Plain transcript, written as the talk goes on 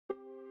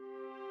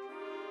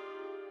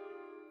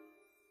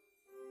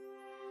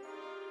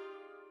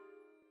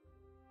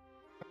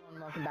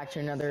welcome back to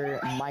another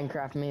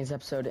Minecraft Maze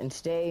episode, and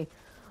today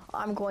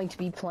I'm going to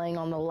be playing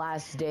on the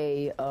last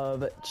day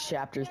of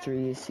Chapter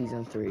 3,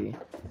 Season 3.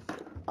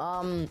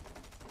 I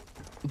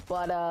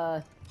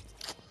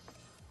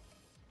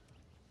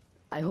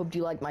hope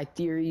you like my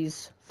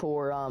theories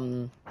for,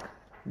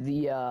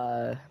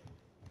 for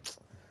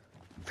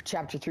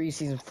Chapter 3,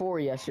 Season 4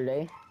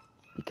 yesterday,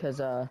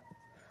 because,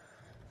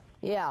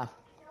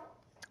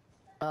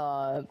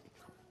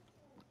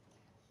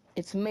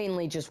 it's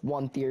mainly just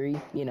one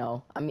theory, you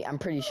know. I mean, I'm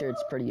pretty sure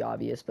it's pretty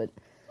obvious, but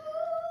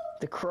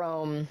the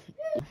Chrome,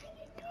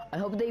 I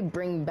hope they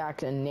bring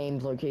back a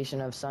named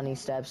location of Sunny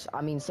Steps. I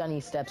mean, Sunny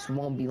Steps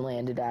won't be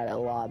landed at a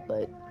lot,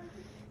 but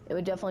it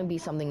would definitely be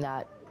something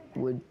that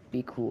would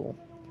be cool.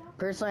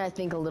 Personally, I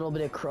think a little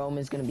bit of Chrome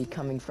is going to be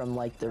coming from,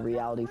 like, the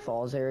Reality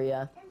Falls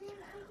area,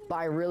 but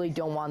I really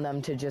don't want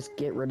them to just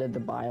get rid of the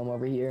biome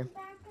over here,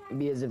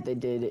 because if they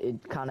did,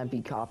 it'd kind of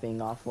be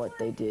copying off what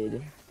they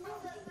did.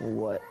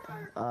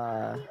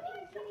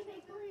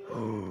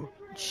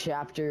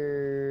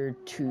 Chapter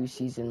 2,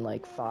 season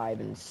like 5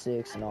 and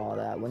 6 and all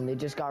that, when they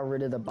just got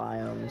rid of the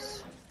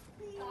biomes.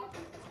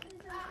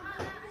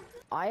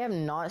 I have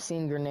not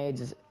seen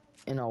grenades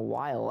in a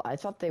while. I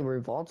thought they were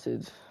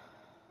vaulted.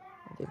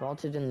 They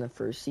vaulted in the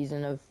first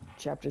season of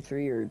Chapter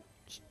 3 or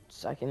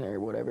second or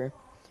whatever.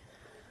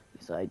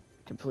 Because I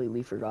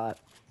completely forgot.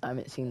 I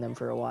haven't seen them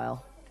for a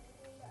while.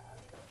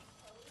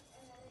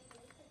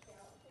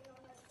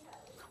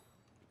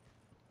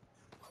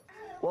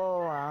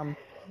 Whoa,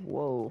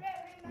 whoa.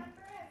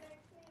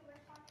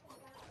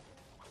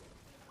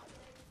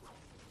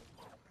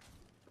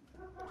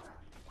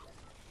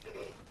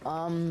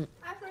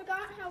 I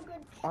forgot how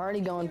good. Already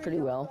going pretty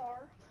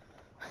well.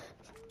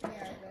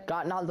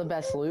 Got not the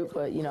best loot,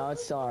 but you know,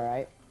 it's still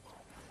alright.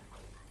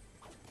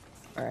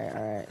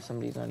 Alright,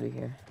 somebody's under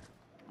here.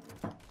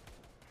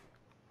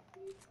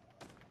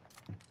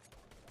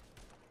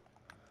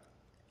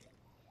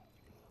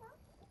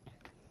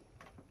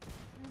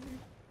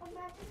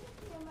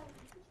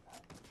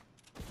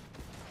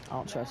 I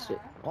don't trust it.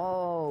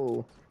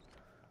 Oh!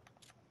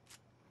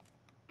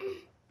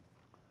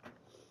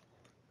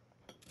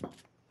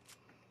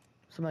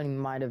 Somebody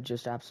might have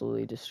just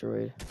absolutely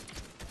destroyed.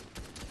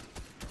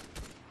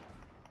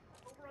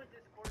 Over on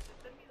Discord,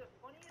 just send me the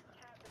funniest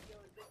cat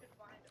videos they could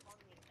find on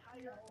the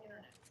entire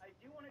internet. I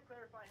do want to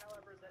clarify,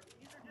 however, that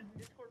these are just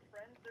Discord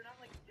friends. They're not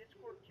like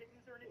Discord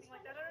kittens or anything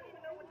like that. I don't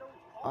even know what those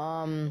are.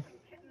 The only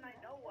kitten I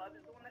know of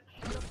is the one that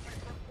showed up on my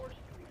front porch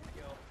 2 weeks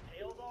ago.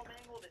 Tail's all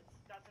mangled. It's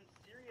got some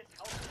serious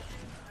health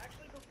issues.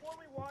 Actually, before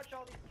we watch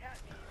all these cat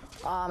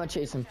memes, I'm gonna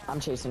chase him. I'm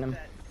chasing him.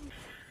 What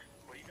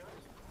are you doing?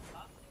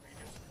 Huh? What are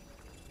you doing?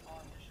 Oh,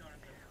 I'm just showing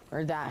him the...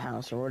 Or that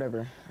house, or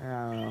whatever. I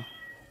don't know.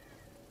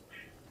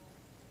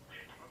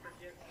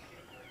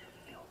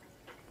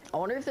 I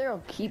wonder if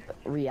they'll keep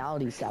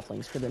reality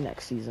saplings for the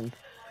next season.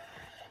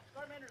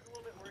 Starmander's a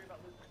little bit worried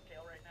about losing his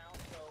tail right now,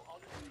 so I'll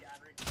just do the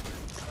ad read.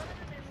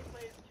 Starmander mainly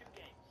plays 2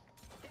 games.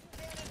 Hidden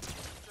Bandit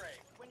and Stray.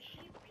 When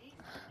she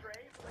beats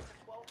Stray for like the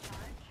 12th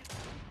time,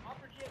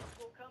 Opera Jake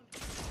will come to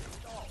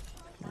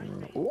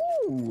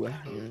Ooh,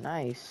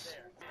 nice.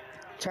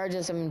 Charge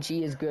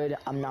SMG is good.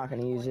 I'm not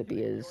gonna use it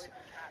because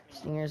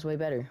Stinger is way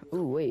better.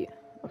 Ooh, wait.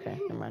 Okay,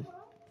 never mind.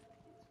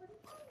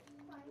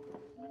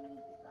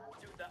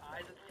 Dude, the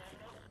eyes at the end.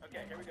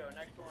 Okay, here we go.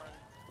 Next one.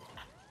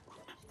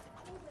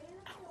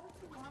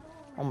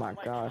 Oh my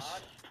gosh.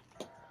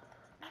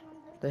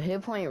 The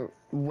hit point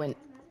went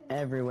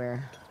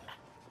everywhere.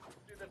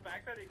 Dude, the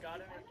fact that he got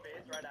in his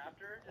face right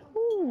after.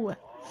 Ooh.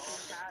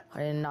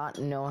 I did not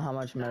know how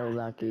much metal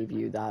that gave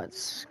you.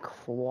 That's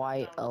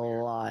quite a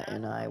lot,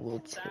 and I will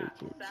take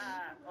it.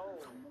 Oh,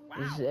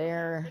 wow. Is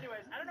there... Anyways,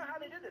 I don't know how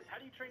they did this. How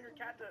do you train your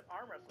cat to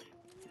arm wrestle you?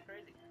 It's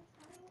crazy.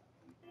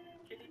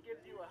 Kitty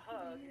gives you a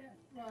hug.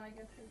 Well, I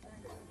guess it's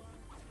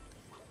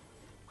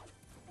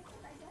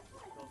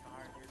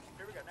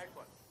Here we go, next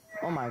one.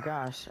 Oh my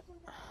gosh.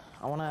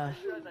 I want I a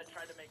realized I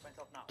tried to make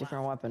myself not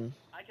different laugh. weapon.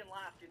 I can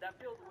laugh, dude. That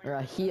feels weird. Or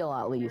a heal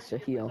at least, a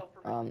heal.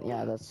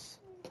 Yeah, that's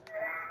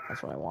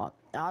what I want.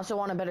 I also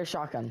want a better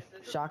shotgun.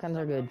 Shotguns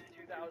are good.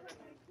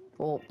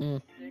 Well, yeah.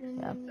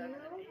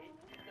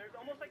 There's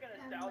almost like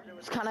a nostalgia with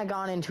It's kind of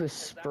gone into a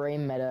spray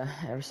meta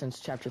ever since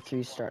Chapter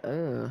 3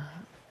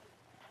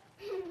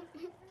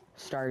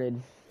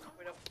 started.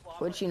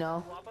 Which, you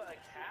know,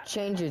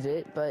 changes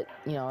it, but,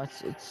 you know,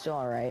 it's still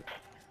alright.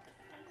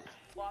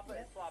 Floppa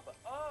and Floppa.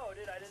 Oh,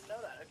 dude, I didn't know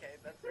that. Okay,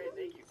 that's great.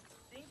 Thank you.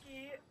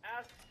 Stinky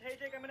asks, hey,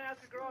 Jake, I'm going to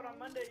ask a girl out on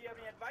Monday. Do you have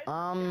any advice?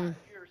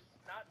 If you're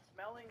not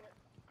smelling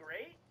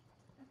great,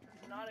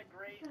 it's not a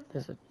great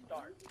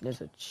start.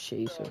 There's a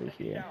chase over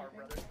here.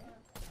 Shower,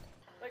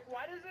 like,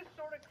 why does this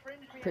sort of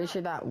cringe me Pretty out?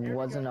 sure that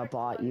wasn't a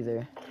bot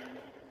either.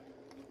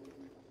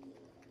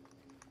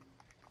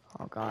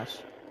 Oh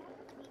gosh.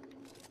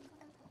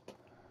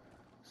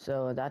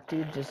 So that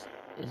dude just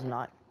is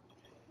not...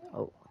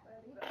 Oh.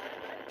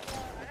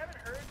 I haven't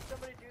heard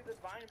somebody do the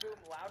Vine Boom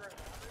louder and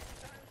louder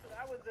this time, so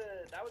that was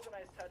a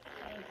nice touch.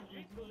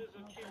 The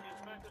lizard king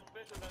is back and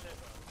better than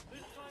ever.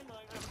 This time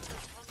I have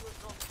hundreds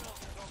of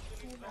thousands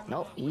of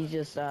Nope, he's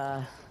just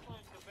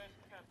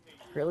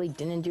Really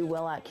didn't do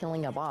well at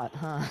killing a bot,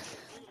 huh?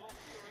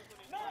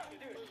 No,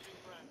 dude.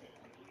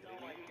 Oh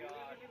my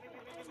god.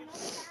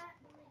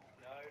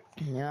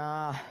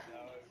 Yeah.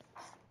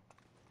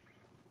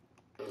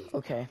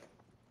 Okay.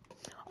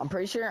 I'm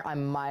pretty sure I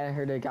might have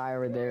heard a guy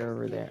over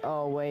there.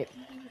 Oh, wait.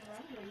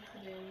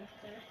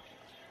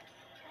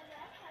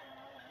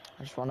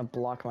 I just want to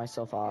block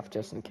myself off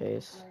just in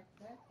case.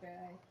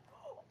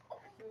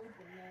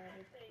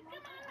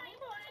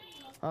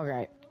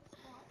 Okay.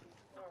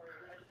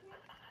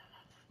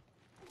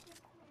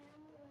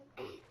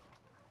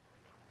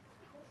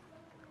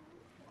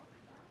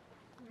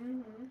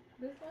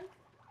 This one?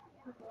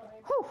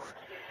 Whew.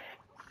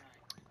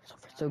 So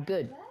far, so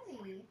good.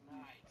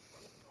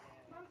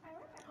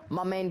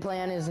 My main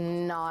plan is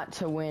not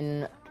to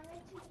win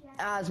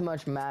as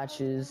much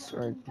matches,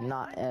 or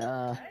not,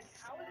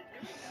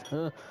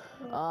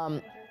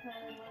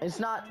 it's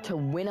not to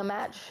win a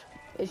match.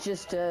 It's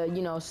just to,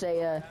 you know,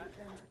 say a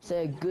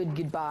good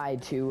goodbye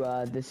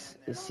to this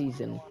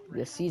season.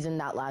 This season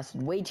that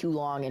lasted way too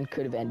long and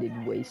could have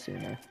ended way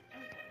sooner.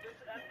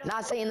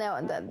 Not saying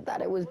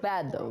that it was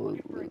bad though.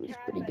 It was a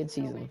pretty good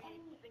season.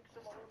 Think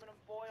some aluminum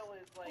foil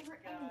is like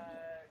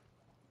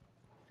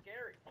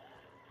scary.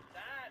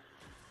 That's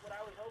what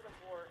I was hoping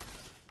for.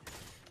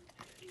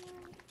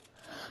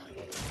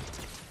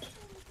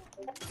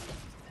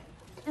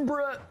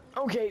 Bruh.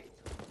 Okay.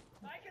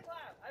 I can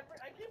laugh.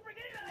 I keep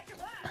forgetting that I can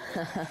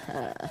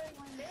laugh.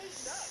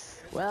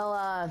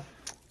 Well,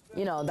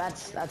 you know,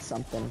 that's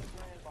something. I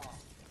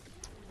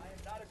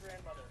am not a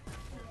grandmother.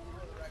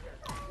 For the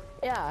record.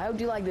 Yeah, I hope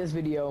you like this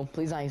video.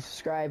 Please like and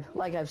subscribe.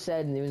 Like I've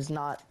said,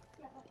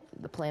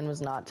 the plan was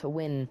not to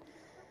win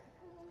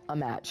a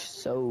match.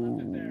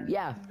 So,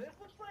 yeah. This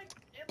looks like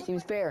it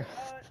Seems fair.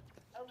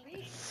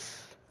 elite.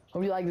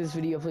 Hope you like this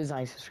video. Please like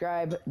and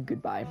subscribe.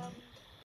 Goodbye.